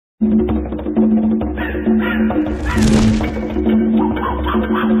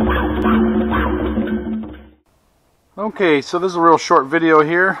Okay, so this is a real short video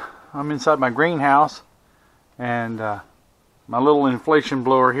here. I'm inside my greenhouse, and my little inflation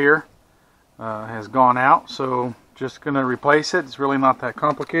blower here has gone out, so just going to replace it. It's really not that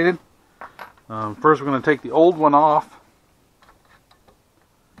complicated. First we're going to take the old one off.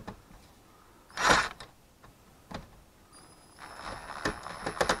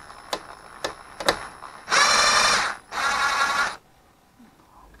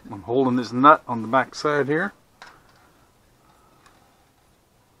 I'm holding this nut on the back side here.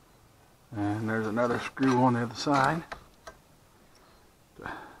 And there's another screw on the other side.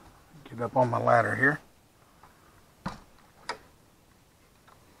 Get up on my ladder here.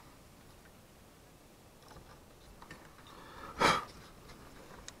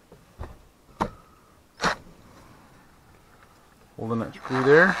 Holding that screw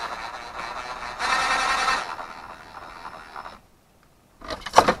there.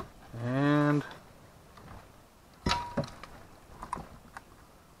 And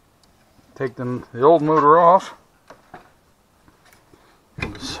take the old motor off.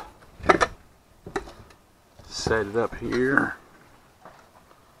 Just set it up here.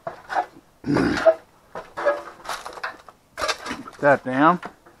 Put that down.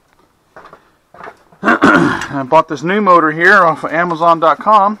 I bought this new motor here off of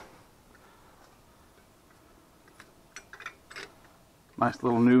Amazon.com. Nice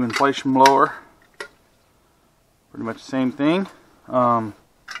little new inflation blower. Pretty much the same thing.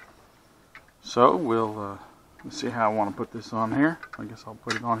 So we'll let's see how I want to put this on here. I guess I'll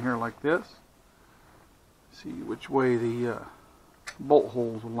put it on here like this. See which way the bolt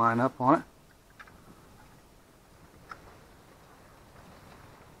holes will line up on it.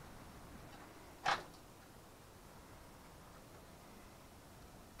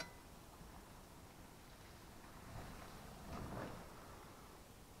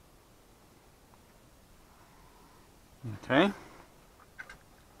 Okay.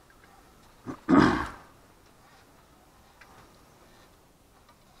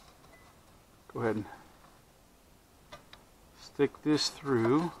 Go ahead and stick this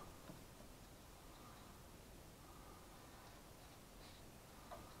through.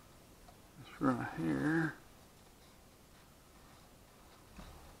 This right here.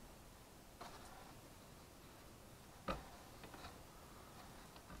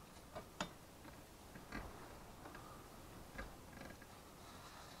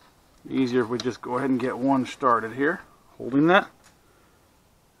 Easier if we just go ahead and get one started here, holding that.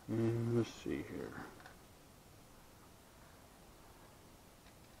 And let's see here.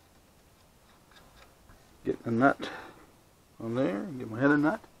 Get the nut on there, get my other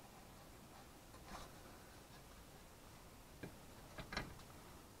nut.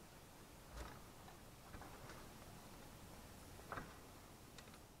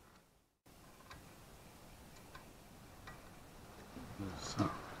 So,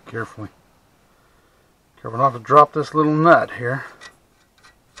 careful not to drop this little nut here.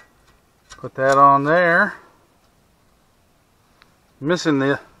 Put that on there. Missing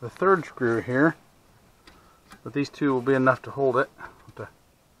the third screw here, but these two will be enough to hold it.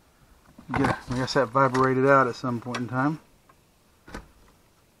 I guess that vibrated out at some point in time.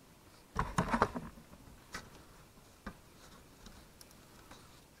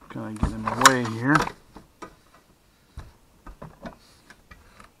 Kind of get in the way here.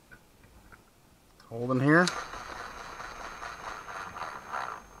 Holding here.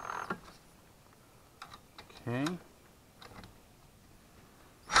 Okay.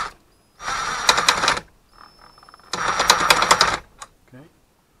 Okay.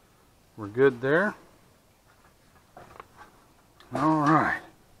 We're good there. All right.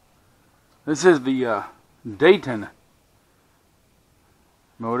 This is the Dayton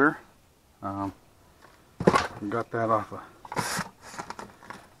motor. Got that off of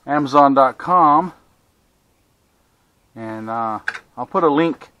Amazon.com. And I'll put a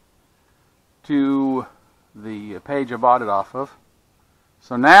link to the page I bought it off of.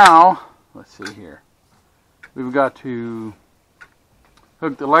 So now, let's see here. We've got to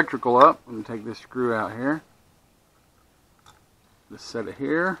hook the electrical up. Let me take this screw out here. Just set it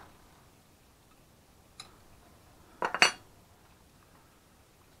here.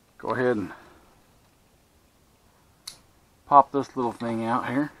 Go ahead and pop this little thing out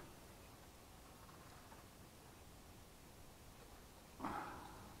here.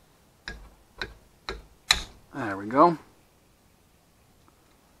 There we go.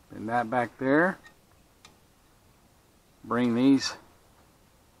 Bring that back there. Bring these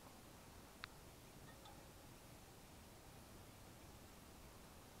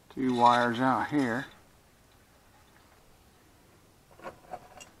two wires out here.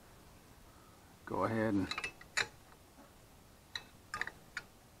 Go ahead and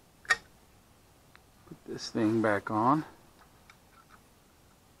this thing back on.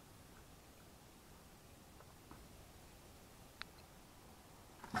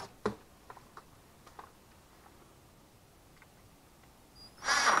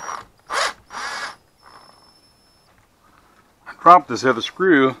 Dropped this other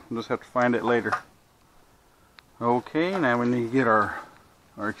screw. I'll just have to find it later. Okay, now we need to get our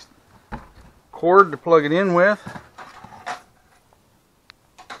cord to plug it in with.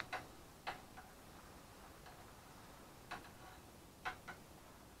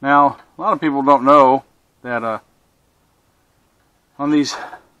 Now, a lot of people don't know that on these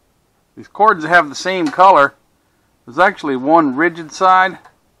cords that have the same color, there's actually one rigid side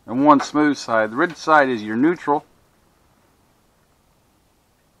and one smooth side. The rigid side is your neutral,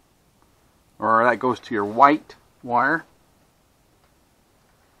 or that goes to your white wire,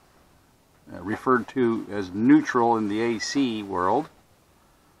 referred to as neutral in the AC world.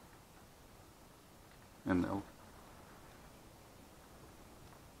 And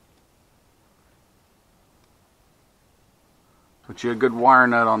put you a good wire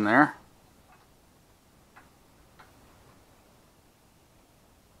nut on there.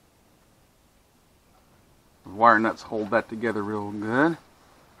 The wire nuts hold that together real good.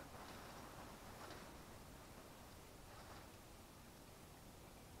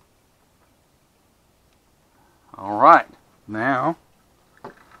 Alright, now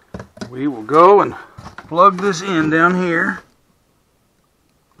we will go and plug this in down here.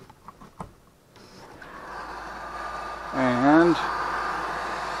 And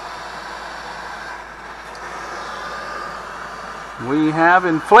we have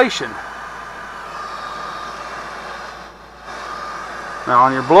inflation. Now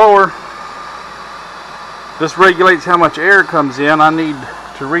on your blower, this regulates how much air comes in. I need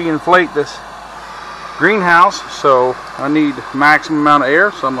to reinflate this greenhouse, so I need maximum amount of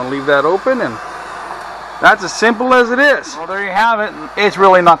air, so I'm going to leave that open, and that's as simple as it is. Well, there you have it. It's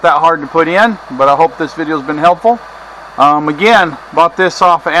really not that hard to put in, but I hope this video has been helpful. Again, bought this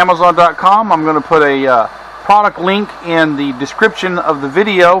off of Amazon.com. I'm going to put a product link in the description of the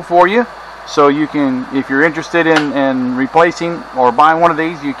video for you, so you can, if you're interested in replacing or buying one of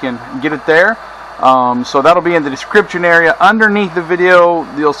these, you can get it there. So that'll be in the description area. Underneath the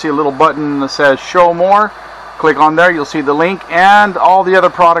video, you'll see a little button that says show more. Click on there, you'll see the link, and all the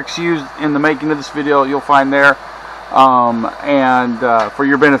other products used in the making of this video you'll find there, for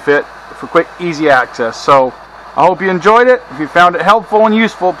your benefit, for quick, easy access. So I hope you enjoyed it. If you found it helpful and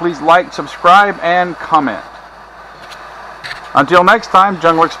useful, please like, subscribe, and comment. Until next time,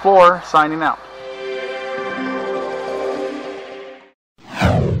 Jungle Explorer signing out.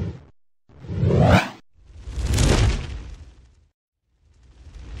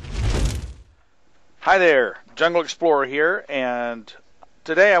 Hi there, Jungle Explorer here, and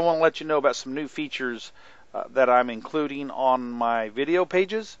today I want to let you know about some new features that I'm including on my video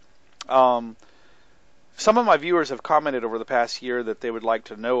pages. Some of my viewers have commented over the past year that they would like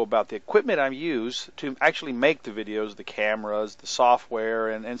to know about the equipment I use to actually make the videos, the cameras, the software,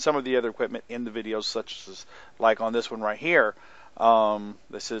 and some of the other equipment in the videos, such as like on this one right here.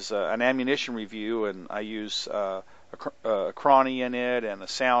 This is an ammunition review, and I use a chrony in it, and a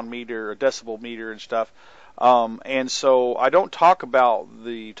sound meter, a decibel meter, and stuff. And so I don't talk about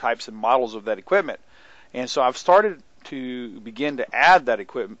the types and models of that equipment. And so I've started to begin to add that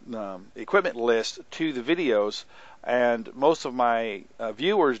equipment list to the videos, and most of my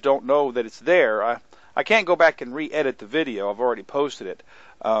viewers don't know that it's there. I can't go back and re-edit the video. I've already posted it,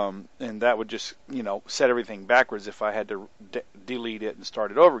 and that would just, set everything backwards if I had to delete it and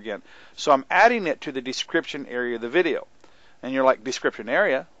start it over again. So I'm adding it to the description area of the video. And you're like, description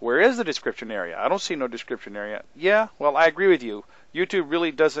area? Where is the description area? I don't see no description area. Yeah, well, I agree with you. YouTube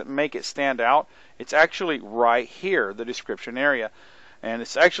really doesn't make it stand out. It's actually right here, the description area. And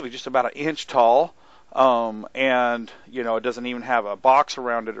it's actually just about 1 inch tall. And, it doesn't even have a box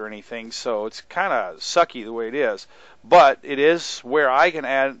around it or anything. So it's kind of sucky the way it is. But it is where I can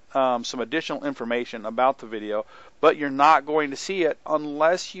add some additional information about the video. But you're not going to see it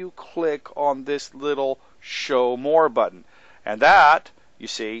unless you click on this little show more button. And that, you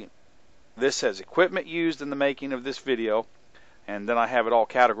see, this says equipment used in the making of this video, and then I have it all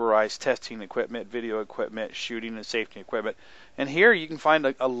categorized: testing equipment, video equipment, shooting and safety equipment. And here you can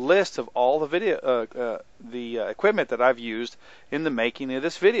find a list of all the equipment that I've used in the making of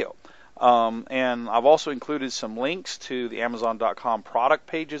this video. And I've also included some links to the Amazon.com product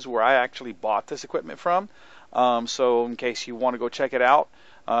pages where I actually bought this equipment from. So in case you want to go check it out,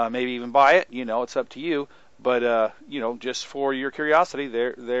 maybe even buy it, it's up to you. But, just for your curiosity,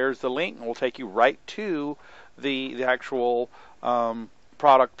 there's the link, and we'll take you right to the actual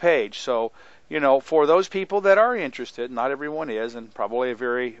product page. So, for those people that are interested, not everyone is, and probably a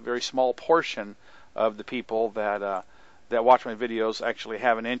very, very small portion of the people that watch my videos actually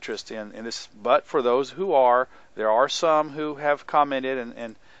have an interest in this. But for those who are, there are some who have commented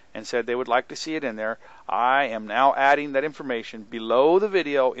and said they would like to see it in there. I am now adding that information below the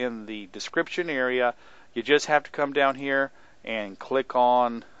video in the description area. You just have to come down here and click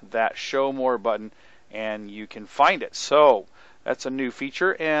on that show more button and you can find it. So that's a new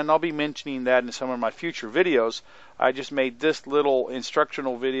feature, and I'll be mentioning that in some of my future videos. I just made this little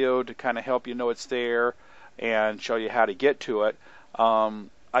instructional video to kind of help you know it's there and show you how to get to it.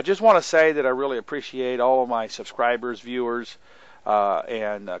 I just want to say that I really appreciate all of my subscribers, viewers,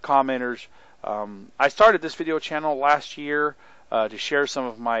 and commenters. I started this video channel last year to share some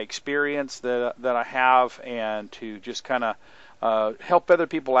of my experience that I have, and to just kind of help other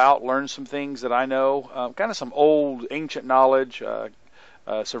people out, learn some things that I know, kind of some old ancient knowledge,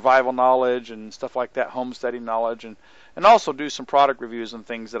 survival knowledge and stuff like that, homesteading knowledge, and also do some product reviews and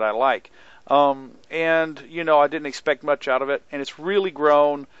things that I like. And I didn't expect much out of it, and it's really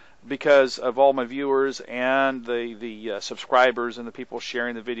grown because of all my viewers and the subscribers and the people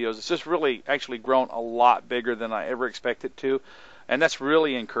sharing the videos. It's just really actually grown a lot bigger than I ever expected to, and that's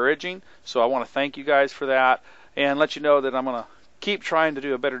really encouraging. So I want to thank you guys for that and let you know that I'm going to keep trying to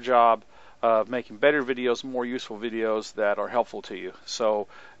do a better job of making better videos, more useful videos that are helpful to you. So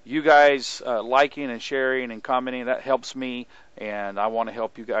you guys liking and sharing and commenting, that helps me, and I want to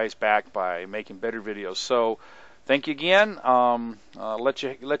help you guys back by making better videos. So thank you again. Let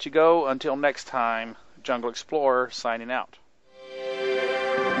you go. Until next time, Jungle Explorer signing out.